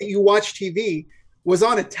place that you watched TV was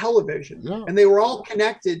on a television, and they were all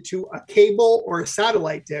connected to a cable or a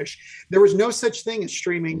satellite dish. There was no such thing as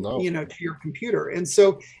streaming, to your computer. And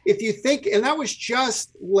so if you think, and that was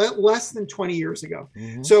just less than 20 years ago.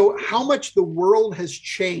 So how much the world has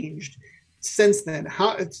changed since then.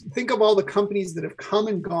 Think of all the companies that have come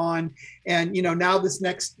and gone, and now this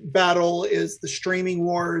next battle is the streaming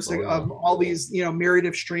wars of all these myriad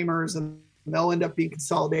of streamers, and they'll end up being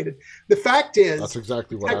consolidated. The fact is, that's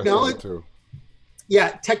exactly what I thought too.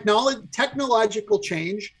 Yeah, technological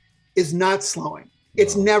change is not slowing.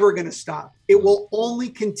 It's never going to stop. It will only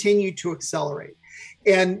continue to accelerate.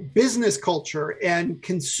 And business culture and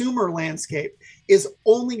consumer landscape is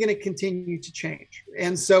only going to continue to change.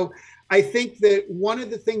 And so I think that one of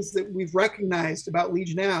the things that we've recognized about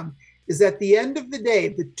Legion M is at the end of the day,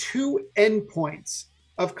 the two endpoints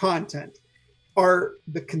of content are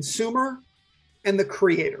the consumer and the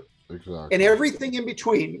creator. Exactly. And everything in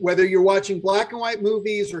between, whether you're watching black and white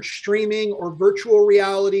movies or streaming or virtual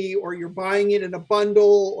reality, or you're buying it in a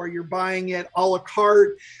bundle, or you're buying it a la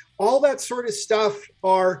carte, all that sort of stuff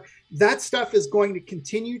that stuff is going to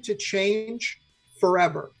continue to change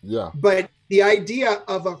forever. Yeah. But the idea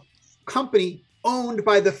of a company owned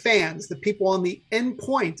by the fans, the people on the end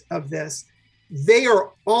point of this, they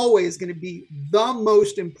are always going to be the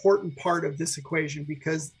most important part of this equation,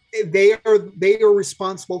 because they are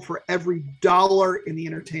responsible for every dollar in the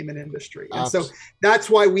entertainment industry. And so that's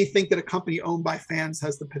why we think that a company owned by fans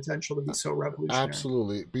has the potential to be so revolutionary.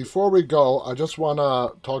 Absolutely. Before we go, I just want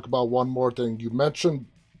to talk about one more thing. You mentioned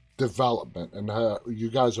development, and you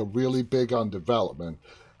guys are really big on development.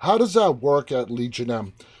 How does that work at Legion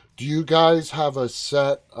M? Do you guys have a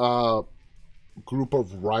set group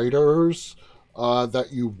of writers that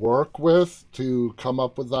you work with to come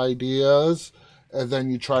up with ideas, and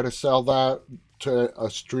then you try to sell that to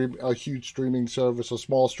a huge streaming service, a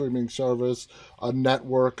small streaming service, a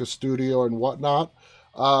network, a studio, and whatnot?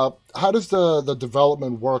 How does the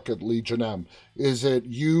development work at Legion M? Is it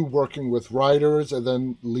you working with writers, and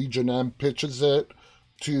then Legion M pitches it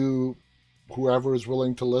to whoever is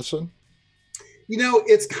willing to listen?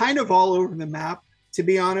 It's kind of all over the map, to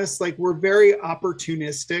be honest. Like, we're very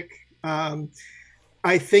opportunistic.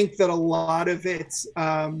 I think that a lot of it's,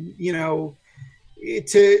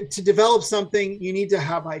 to develop something, you need to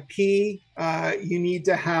have IP, you need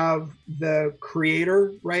to have the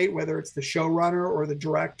creator, right? Whether it's the showrunner or the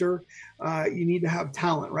director, you need to have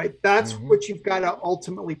talent, right? That's what you've got to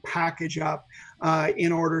ultimately package up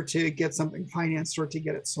in order to get something financed or to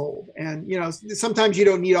get it sold. And, sometimes you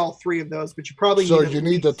don't need all three of those, but you probably So you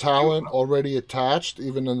need the talent already attached,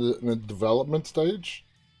 even in the development stage?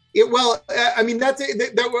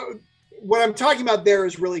 What I'm talking about there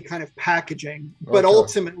is really kind of packaging, but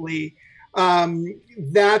ultimately,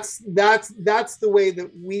 that's the way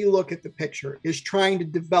that we look at the picture, is trying to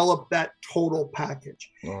develop that total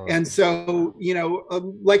package. Right. And so,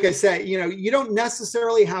 like I said, you don't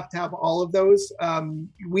necessarily have to have all of those.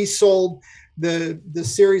 We sold the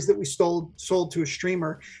series that we sold to a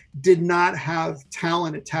streamer did not have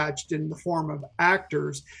talent attached in the form of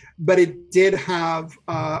actors, but it did have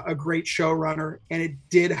a great showrunner, and it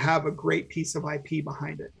did have a great piece of IP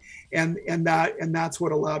behind it. And that's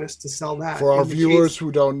what allowed us to sell that. For our viewers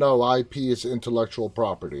who don't know, IP is intellectual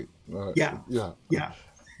property. Yeah.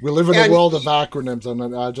 We live in a world of acronyms,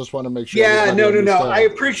 and I just want to make sure. Yeah, no. I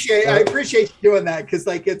appreciate you doing that, because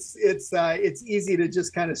like it's easy to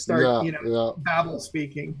just kind of start babble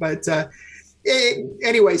speaking. But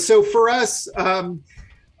anyway, so for us,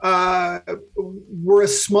 we're a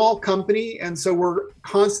small company, and so we're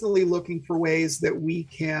constantly looking for ways that we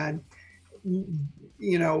can,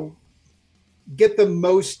 get the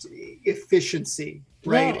most efficiency.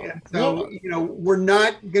 Right. And so, we're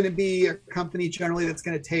not going to be a company generally that's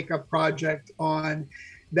going to take a project on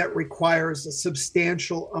that requires a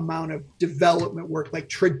substantial amount of development work, like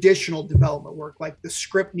traditional development work, like the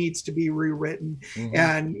script needs to be rewritten,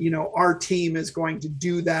 and, our team is going to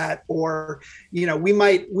do that. Or, we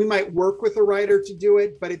might work with a writer to do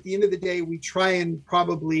it, but at the end of the day, we try and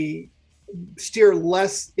probably steer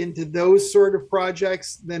less into those sort of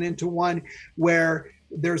projects than into one where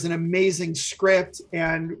there's an amazing script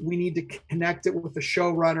and we need to connect it with the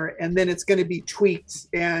showrunner, and then it's going to be tweaked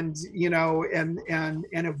and and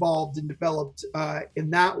evolved and developed in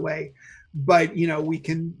that way. But we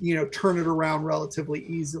can turn it around relatively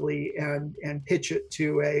easily and pitch it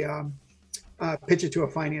to pitch it to a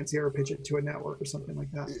financier or pitch it to a network or something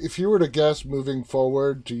like that. If you were to guess moving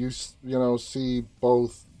forward, do you see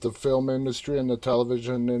both the film industry and the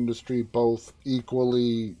television industry both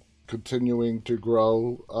equally continuing to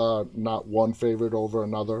grow, not one favored over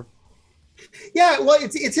another? Yeah, well,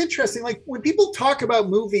 it's interesting. Like when people talk about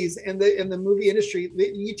movies and the movie industry,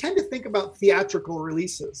 you tend to think about theatrical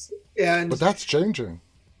releases, But and that's changing.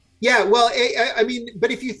 yeah, well, I mean,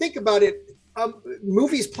 but if you think about it,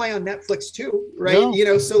 movies play on Netflix too, right?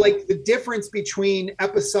 Yeah. So like the difference between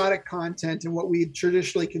episodic content and what we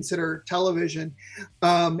traditionally consider television,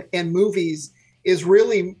 and movies is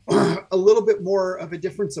really a little bit more of a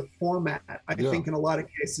difference of format, I Yeah. think, in a lot of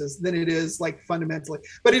cases than it is like fundamentally.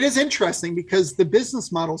 But it is interesting because the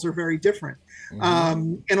business models are very different,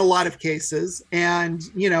 in a lot of cases. And,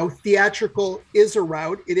 theatrical is a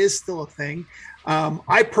route. It is still a thing.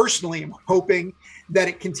 I personally am hoping that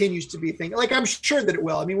it continues to be a thing. Like, I'm sure that it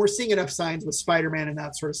will. I mean, we're seeing enough signs with Spider-Man and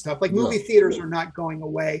that sort of stuff. Like, movie theaters are not going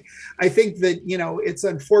away. I think that, it's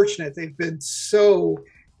unfortunate. They've been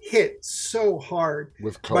hit so hard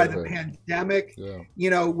With by the COVID. pandemic,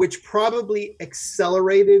 Yeah. which probably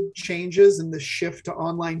accelerated changes in the shift to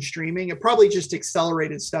online streaming. It probably just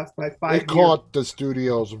accelerated stuff by 5 It years. caught the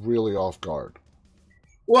studios really off guard.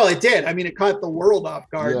 Well, it did. I mean, it caught the world off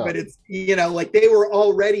guard, Yeah. but it's, like they were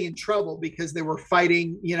already in trouble because they were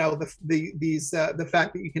fighting, the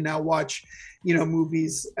fact that you can now watch,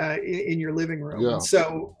 movies in your living room. Yeah. And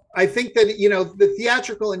so I think that, the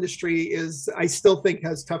theatrical industry I still think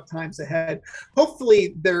has tough times ahead.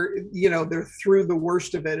 Hopefully they're through the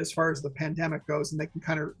worst of it as far as the pandemic goes, and they can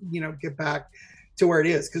kind of, get back to where it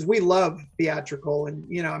is, because we love theatrical. And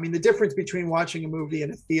I mean, the difference between watching a movie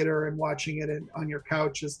in a theater and watching it on your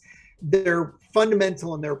couch is they're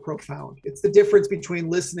fundamental and they're profound. It's the difference between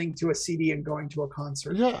listening to a CD and going to a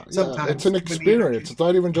concert. Yeah, Sometimes it's an experience. It's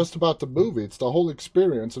not even just about the movie. It's the whole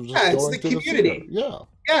experience of just it's going the to the community. theater.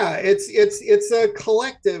 Yeah, it's a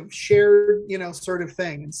collective shared, sort of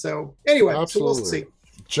thing. And so anyway, Absolutely. So we'll see.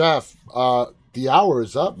 Jeff, the hour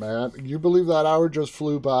is up, man. You believe that hour just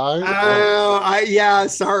flew by? Yeah,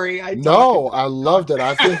 sorry. I loved it.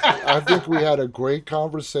 I think we had a great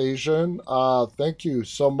conversation. Thank you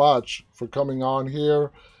so much for coming on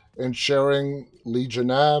here and sharing Legion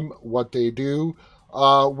M, what they do.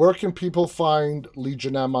 Where can people find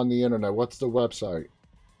Legion M on the internet? What's the website?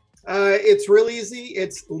 It's real easy.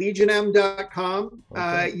 It's legionm.com.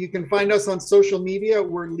 Okay. You can find us on social media.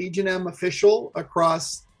 We're Legion M official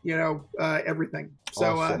across, everything.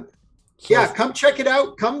 So, Awesome. come check it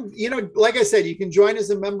out. Come, like I said, you can join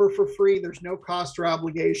as a member for free. There's no cost or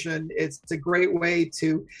obligation. It's a great way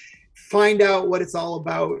to find out what it's all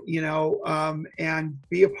about, and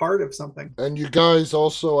be a part of something. And you guys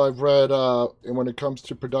also, I've read, when it comes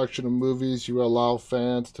to production of movies, you allow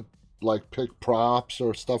fans to pick props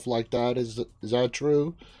or stuff like that. Is that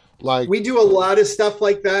true? We do a lot of stuff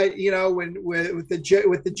like that. With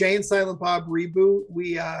the Jay and Silent Bob reboot,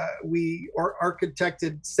 we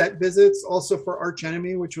architected set visits also for Arch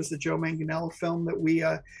Enemy, which was the Joe Manganiello film that we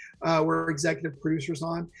were executive producers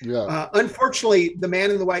on. Yeah. Unfortunately, The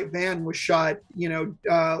Man in the White Van was shot,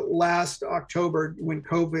 last October when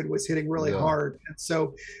COVID was hitting really hard. And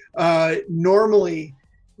so normally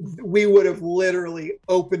we would have literally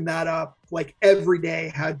opened that up every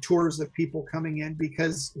day, had tours of people coming in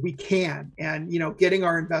because we can, and getting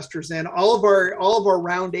our investors in. All of our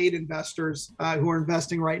round 8 investors who are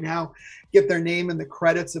investing right now get their name in the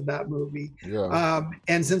credits of that movie.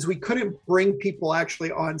 And since we couldn't bring people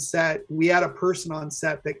actually on set, we had a person on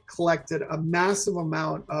set that collected a massive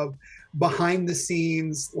amount of behind the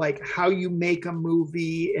scenes, like how you make a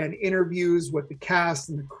movie, and interviews with the cast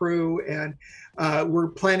and the crew. And we're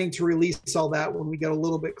planning to release all that when we get a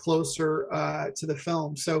little bit closer to the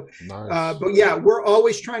film. So, nice. But yeah, we're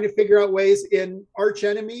always trying to figure out ways. In Arch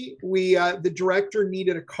Enemy, the director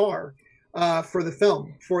needed a car for the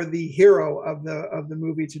film, for the hero of the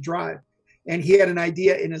movie to drive. And he had an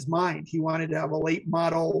idea in his mind. He wanted to have a late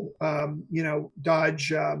model,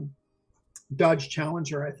 Dodge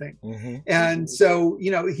Challenger, I think. Mm-hmm. And so,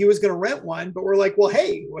 he was going to rent one, but we're like, well,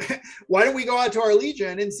 hey, why don't we go out to our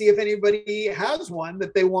Legion and see if anybody has one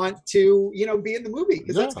that they want to, be in the movie?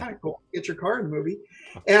 Because that's kind of cool. Get your car in the movie.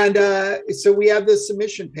 And so we have this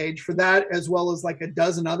submission page for that, as well as a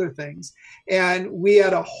dozen other things. And we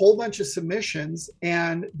had a whole bunch of submissions,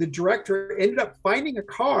 and the director ended up finding a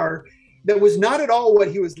car that was not at all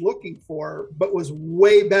what he was looking for, but was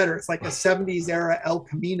way better. It's like a 70s era El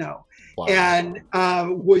Camino. Wow. And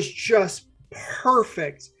was just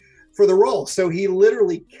perfect for the role. So he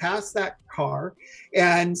literally cast that car.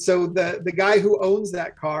 And so the guy who owns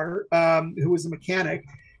that car, who was a mechanic,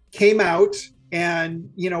 came out and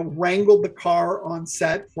wrangled the car on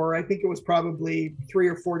set for, I think it was probably 3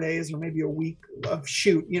 or 4 days or maybe a week of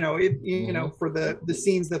shoot, Hmm. for the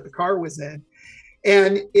scenes that the car was in.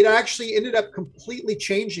 And it actually ended up completely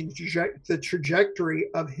changing the trajectory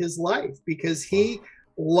of his life because Wow. he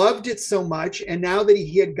loved it so much. And now that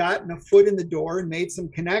he had gotten a foot in the door and made some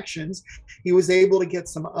connections, he was able to get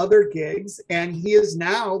some other gigs. And he is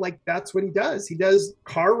now like, that's what he does. He does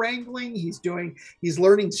car wrangling. He's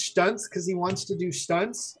learning stunts because he wants to do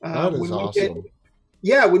stunts. That is awesome.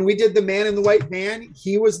 When we did the Man in the White Van,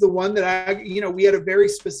 he was the one that we had a very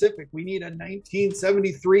specific, we need a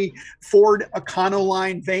 1973 Ford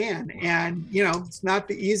Econoline van. And, it's not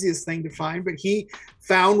the easiest thing to find, but he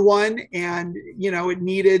found one and, it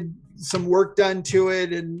needed some work done to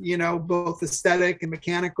it and, both aesthetic and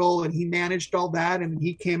mechanical. And he managed all that. And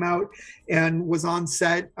he came out and was on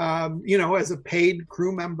set, as a paid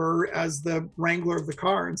crew member, as the wrangler of the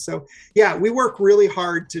car. And so, yeah, we work really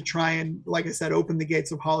hard to try and, like I said, open the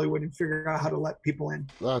gates of Hollywood and figure out how to let people in.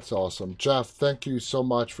 That's awesome. Jeff, thank you so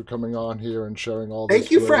much for coming on here and sharing all this Thank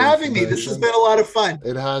you for great having me. This has information. been a lot of fun.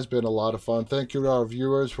 It has been a lot of fun. Thank you to our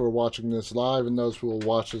viewers for watching this live and those who will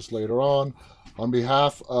watch this later on. On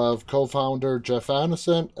behalf of co-founder Jeff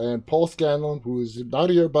Annison and Paul Scanlon, who is not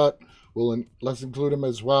here, but let's include him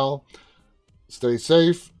as well. Stay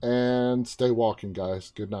safe and stay walking,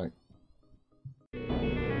 guys. Good night.